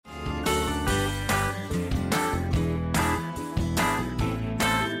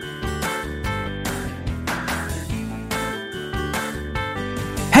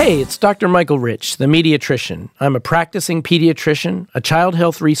Hey, it's Dr. Michael Rich, the Mediatrician. I'm a practicing pediatrician, a child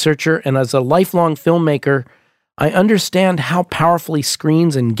health researcher, and as a lifelong filmmaker, I understand how powerfully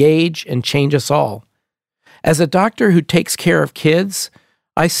screens engage and change us all. As a doctor who takes care of kids,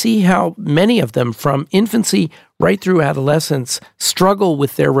 I see how many of them, from infancy right through adolescence, struggle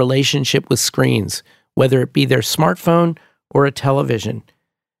with their relationship with screens, whether it be their smartphone or a television.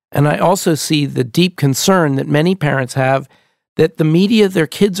 And I also see the deep concern that many parents have that the media their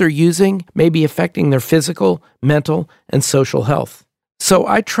kids are using may be affecting their physical, mental, and social health. So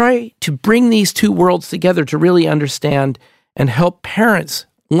I try to bring these two worlds together to really understand and help parents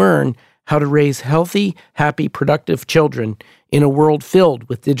learn how to raise healthy, happy, productive children in a world filled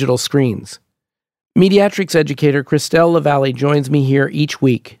with digital screens. Mediatrics educator Christelle LaValle joins me here each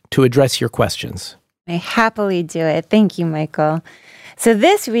week to address your questions. I happily do it. Thank you, Michael. So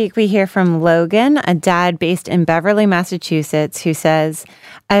this week we hear from Logan, a dad based in Beverly, Massachusetts, who says,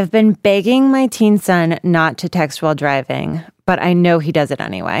 I've been begging my teen son not to text while driving, but I know he does it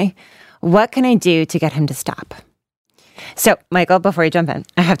anyway. What can I do to get him to stop? So, Michael, before you jump in,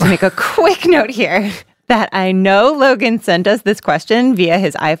 I have to make a quick note here that I know Logan sent us this question via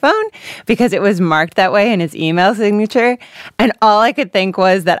his iPhone because it was marked that way in his email signature. And all I could think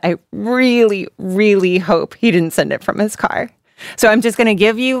was that I really, really hope he didn't send it from his car. So I'm just going to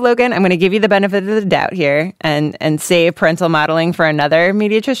give you, Logan, I'm going to give you the benefit of the doubt here and save parental modeling for another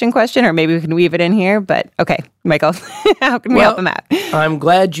mediatrician question, or maybe we can weave it in here. But okay, Michael, how can we help him out? I'm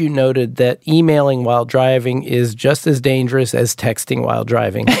glad you noted that emailing while driving is just as dangerous as texting while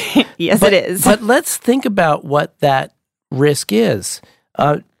driving. Yes, it is. But let's think about what that risk is.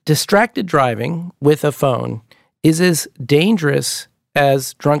 Distracted driving with a phone is as dangerous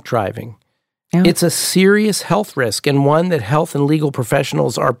as drunk driving. Yeah. It's a serious health risk and one that health and legal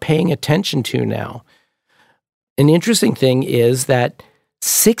professionals are paying attention to now. An interesting thing is that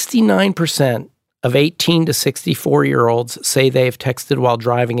 69% of 18 to 64-year-olds say they've texted while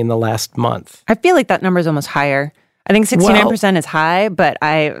driving in the last month. I feel like that number is almost higher. I think 69% is high, but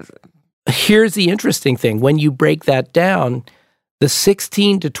Here's the interesting thing. When you break that down, the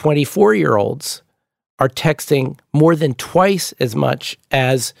 16 to 24-year-olds are texting more than twice as much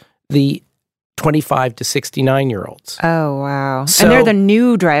as the 25 to 69-year-olds. Oh, wow. So, and they're the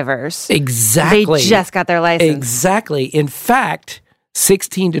new drivers. Exactly. They just got their license. Exactly. In fact,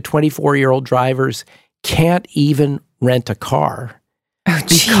 16 to 24-year-old drivers can't even rent a car. Oh,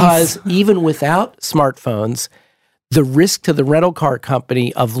 because even without smartphones, the risk to the rental car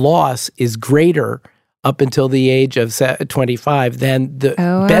company of loss is greater up until the age of 25 than the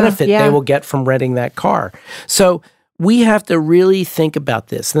benefit they will get from renting that car. So we have to really think about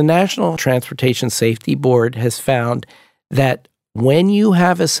this. The National Transportation Safety Board has found that when you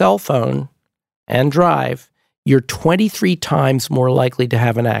have a cell phone and drive, you're 23 times more likely to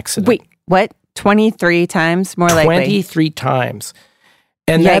have an accident. Wait, what? 23 times more likely? 23 times.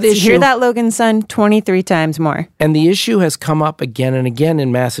 And that issue, hear that, Logan's son? 23 times more. And the issue has come up again and again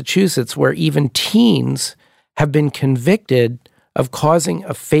in Massachusetts, where even teens have been convicted of causing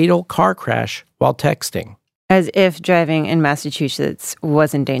a fatal car crash while texting. As if driving in Massachusetts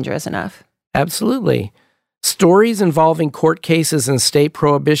wasn't dangerous enough. Absolutely. Stories involving court cases and state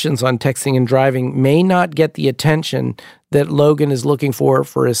prohibitions on texting and driving may not get the attention that Logan is looking for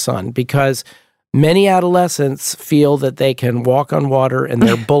his son, because many adolescents feel that they can walk on water and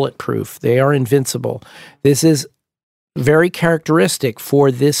they're bulletproof. They are invincible. This is very characteristic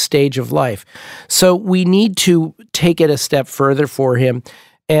for this stage of life. So we need to take it a step further for him.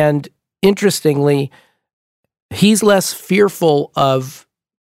 And interestingly, he's less fearful of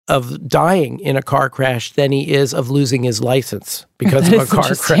dying in a car crash than he is of losing his license because of a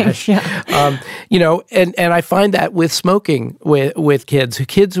car crash. Yeah. And I find that with smoking with kids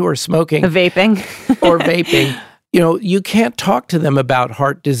who are smoking, vaping, or vaping. You can't talk to them about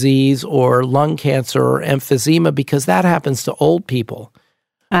heart disease or lung cancer or emphysema because that happens to old people.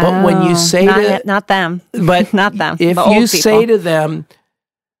 But when you say not them, but not them, if you say to them,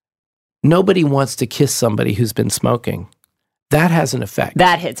 nobody wants to kiss somebody who's been smoking, that has an effect.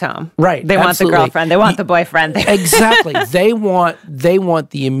 That hits home. Right. They want the girlfriend. They want the boyfriend. Exactly. They want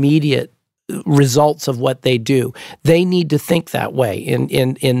the immediate results of what they do. They need to think that way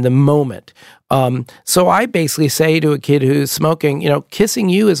in the moment. So I basically say to a kid who's smoking, kissing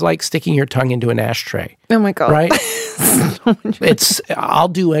you is like sticking your tongue into an ashtray. Oh my God. Right? I'll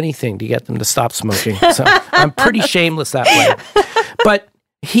do anything to get them to stop smoking. So I'm pretty shameless that way. But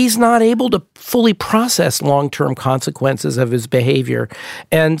he's not able to fully process long-term consequences of his behavior.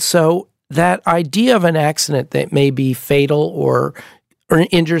 And so that idea of an accident that may be fatal or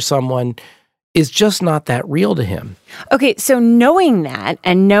injure someone is just not that real to him. Okay, so knowing that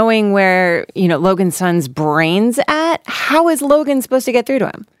and knowing where, Logan's son's brain's at, how is Logan supposed to get through to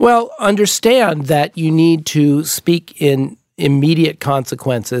him? Well, understand that you need to speak in immediate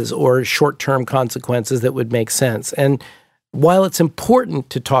consequences or short-term consequences that would make sense. And while it's important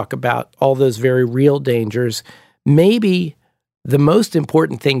to talk about all those very real dangers, maybe the most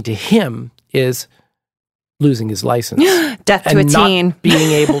important thing to him is losing his license. Death to a teen. Not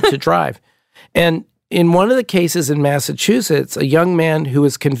being able to drive. And in one of the cases in Massachusetts, a young man who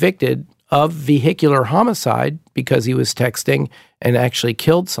was convicted of vehicular homicide because he was texting and actually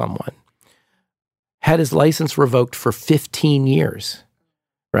killed someone had his license revoked for 15 years,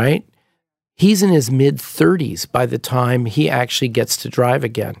 right? He's in his mid-30s by the time he actually gets to drive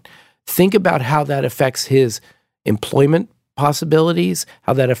again. Think about how that affects his employment possibilities,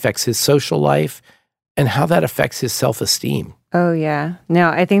 how that affects his social life, and how that affects his self-esteem. Oh, yeah. No,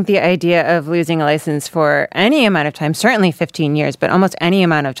 I think the idea of losing a license for any amount of time, certainly 15 years, but almost any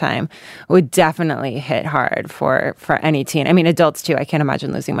amount of time, would definitely hit hard for any teen. I mean, adults too. I can't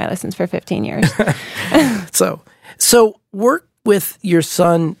imagine losing my license for 15 years. So work with your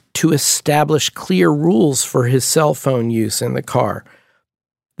son to establish clear rules for his cell phone use in the car.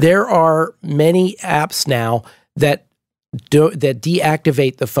 There are many apps now that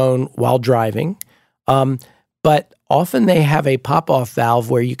deactivate the phone while driving, but often they have a pop-off valve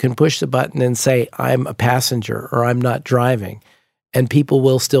where you can push the button and say, I'm a passenger or I'm not driving, and people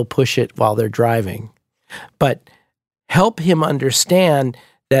will still push it while they're driving. But help him understand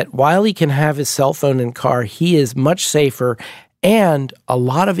that while he can have his cell phone in car, he is much safer, and a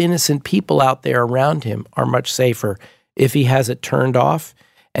lot of innocent people out there around him are much safer if he has it turned off,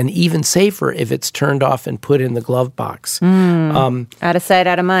 and even safer if it's turned off and put in the glove box. Out of sight,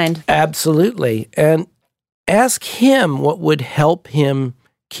 out of mind. Absolutely. And ask him what would help him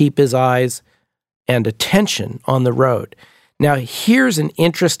keep his eyes and attention on the road. Now, here's an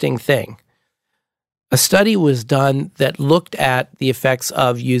interesting thing. A study was done that looked at the effects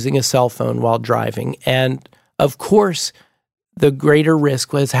of using a cell phone while driving. And of course, the greater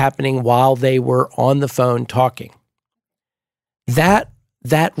risk was happening while they were on the phone talking. That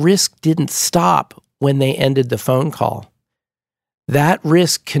risk didn't stop when they ended the phone call. That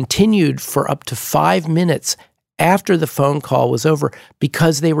risk continued for up to 5 minutes after the phone call was over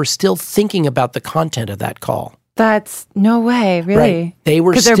because they were still thinking about the content of that call. That's no way, really. Right. They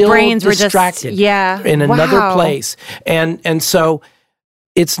were still distracted in another place. And so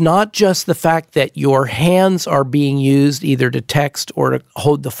it's not just the fact that your hands are being used either to text or to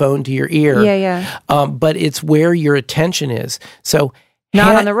hold the phone to your ear, but it's where your attention is. So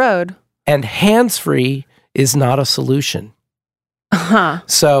not on the road. And hands-free is not a solution.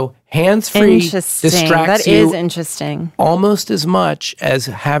 So hands-free distracts that you is interesting. Almost as much as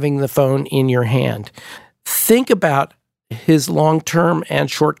having the phone in your hand. Think about his long-term and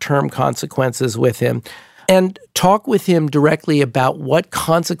short-term consequences with him and talk with him directly about what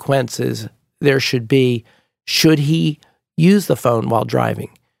consequences there should be should he use the phone while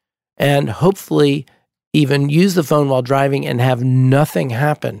driving. And hopefully even use the phone while driving and have nothing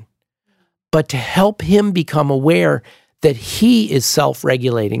happen. But to help him become aware that he is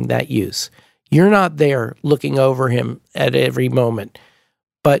self-regulating that use. You're not there looking over him at every moment.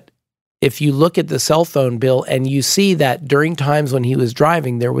 But if you look at the cell phone bill and you see that during times when he was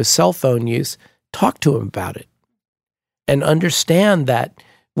driving, there was cell phone use, talk to him about it. And understand that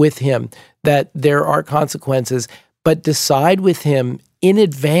with him, that there are consequences, but decide with him in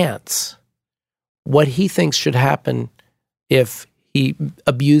advance what he thinks should happen if he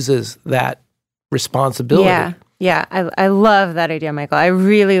abuses that responsibility. Yeah, I love that idea, Michael. I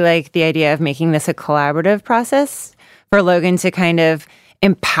really like the idea of making this a collaborative process for Logan to kind of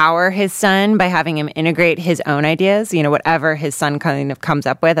empower his son by having him integrate his own ideas, whatever his son kind of comes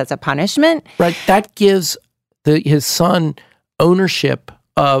up with as a punishment. Right. That gives his son ownership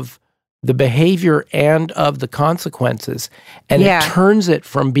of the behavior and of the consequences. And it turns it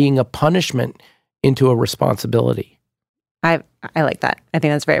from being a punishment into a responsibility. I like that. I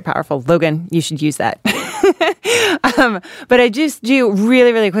think that's very powerful. Logan, you should use that. But I just do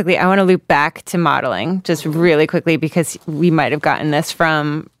really, really quickly, I want to loop back to modeling just really quickly because we might have gotten this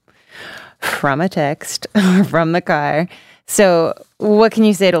from a text or from the car. So what can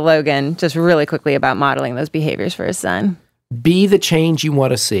you say to Logan just really quickly about modeling those behaviors for his son? Be the change you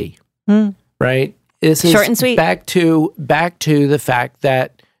want to see, right? This is short and sweet. Back to the fact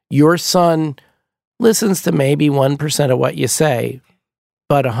that your son listens to maybe 1% of what you say,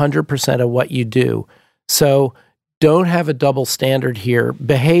 but 100% of what you do. So don't have a double standard here.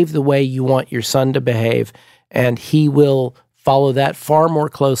 Behave the way you want your son to behave, and he will follow that far more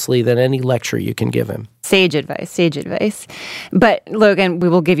closely than any lecture you can give him. Sage advice, sage advice. But Logan, we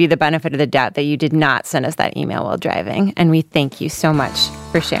will give you the benefit of the doubt that you did not send us that email while driving, and we thank you so much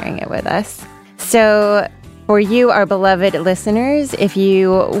for sharing it with us. So for you, our beloved listeners, if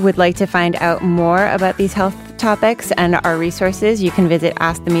you would like to find out more about these health topics and our resources, you can visit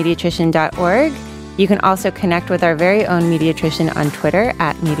askthemediatrician.org. You can also connect with our very own Mediatrician on Twitter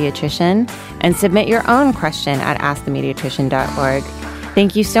 @Mediatrician and submit your own question at askthemediatrician.org.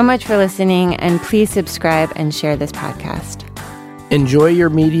 Thank you so much for listening, and please subscribe and share this podcast. Enjoy your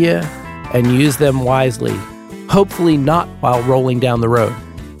media and use them wisely, hopefully not while rolling down the road.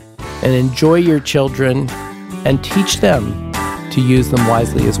 And enjoy your children and teach them to use them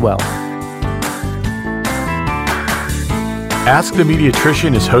wisely as well. Ask the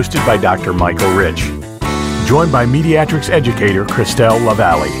Mediatrician is hosted by Dr. Michael Rich, joined by Mediatrics educator Christelle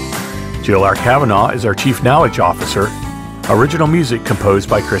LaValle. Jill R. Kavanaugh is our Chief Knowledge Officer. Original music composed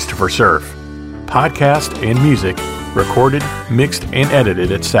by Christopher Surf. Podcast and music recorded, mixed, and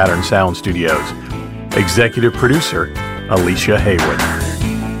edited at Saturn Sound Studios. Executive producer, Alicia Haywood.